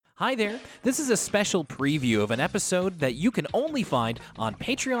Hi there. This is a special preview of an episode that you can only find on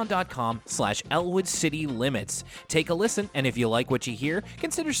patreon.com/Elwood City Limits. Take a listen, and if you like what you hear,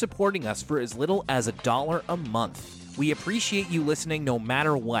 consider supporting us for as little as $1 a month. We appreciate you listening no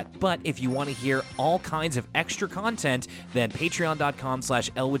matter what, but if you want to hear all kinds of extra content, then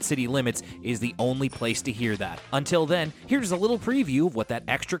patreon.com/Elwood City Limits is the only place to hear that. Until then, here's a little preview of what that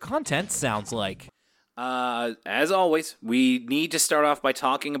extra content sounds like. As always, we need to start off by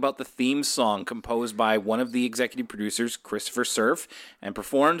talking about the theme song composed by one of the executive producers, Christopher Surf, and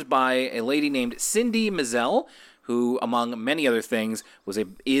performed by a lady named Cindy Mizelle, who, among many other things,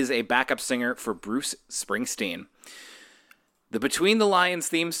 is a backup singer for Bruce Springsteen. The Between the Lions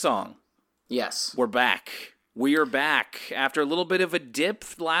theme song. Yes. We're back. We are back. After a little bit of a dip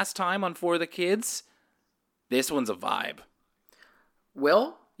last time on For the Kids, this one's a vibe.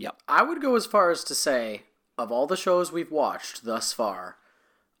 Will? Yep. I would go as far as to say, of all the shows we've watched thus far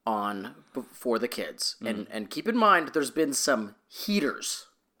on For the Kids, and keep in mind there's been some heaters.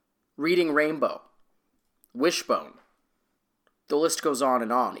 Reading Rainbow, Wishbone, the list goes on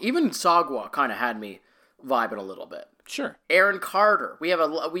and on. Even Sagwa kind of had me vibing a little bit. Sure. Aaron Carter. We have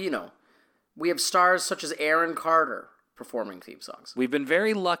stars such as Aaron Carter performing theme songs. We've been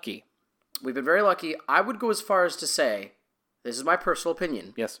very lucky. I would go as far as to say, this is my personal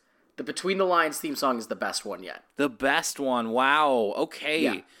opinion. Yes. The Between the Lions theme song is the best one yet. The best one. Wow. Okay.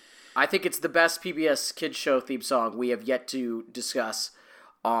 Yeah. I think it's the best PBS Kids Show theme song we have yet to discuss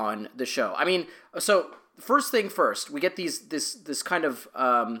on the show. I mean, so first thing first, we get this kind of,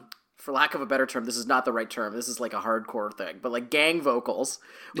 for lack of a better term, this is not the right term. This is like a hardcore thing, but like gang vocals.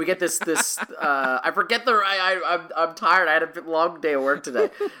 We get this. I forget I'm tired. I had a long day of work today.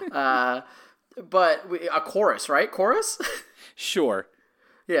 But a chorus, right? Chorus. Sure.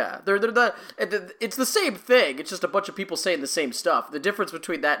 Yeah, it's the same thing. It's just a bunch of people saying the same stuff. The difference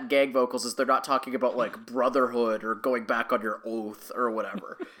between that and gang vocals is they're not talking about like brotherhood or going back on your oath or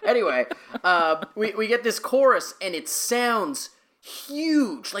whatever. Anyway, we get this chorus and it sounds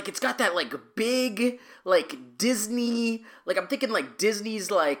huge. Like it's got that like big like Disney. Like I'm thinking like Disney's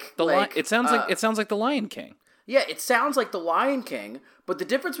like it sounds like The Lion King. Yeah, it sounds like The Lion King, but the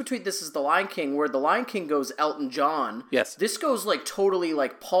difference between this is The Lion King, where The Lion King goes Elton John. Yes. This goes like totally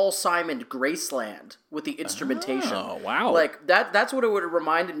like Paul Simon Graceland with the instrumentation. Oh, wow. Like that's what it would have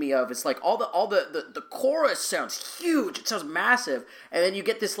reminded me of. It's like all the chorus sounds huge. It sounds massive. And then you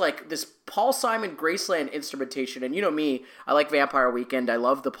get this Paul Simon Graceland instrumentation. And you know me, I like Vampire Weekend. I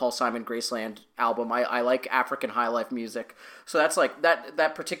love the Paul Simon Graceland album. I like African high life music. So that's like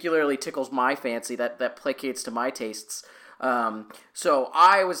that particularly tickles my fancy. That placates to my tastes. So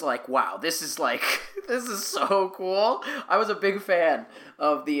I was like, wow, this is so cool. I was a big fan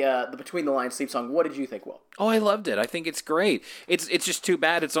of the Between the Lions theme song. What did you think, Will? Oh, I loved it. I think it's great. It's just too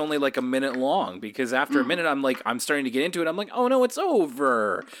bad it's only like a minute long, because after a minute I'm starting to get into it. I'm like, oh no, it's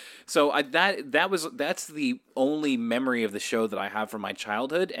over. So that's the only memory of the show that I have from my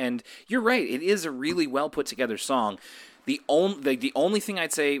childhood. And you're right, it is a really well put together song. The only thing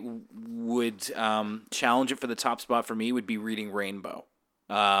I'd say would challenge it for the top spot for me would be Reading Rainbow.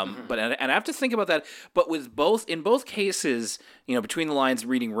 But I have to think about that. But in both cases, Between the Lions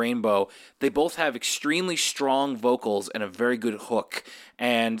and Reading Rainbow, they both have extremely strong vocals and a very good hook.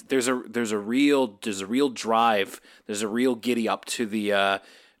 And there's a real drive. There's a real giddy up to the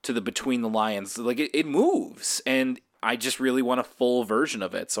Between the Lions. Like it moves, and I just really want a full version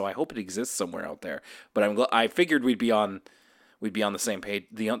of it, so I hope it exists somewhere out there. But I figured we'd be on the same page.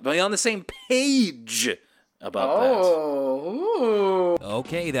 Be on the same page about that. Oh.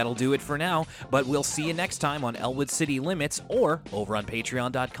 Okay, that'll do it for now. But we'll see you next time on Elwood City Limits or over on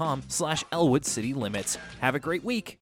patreon.com/Elwood City Limits. Have a great week.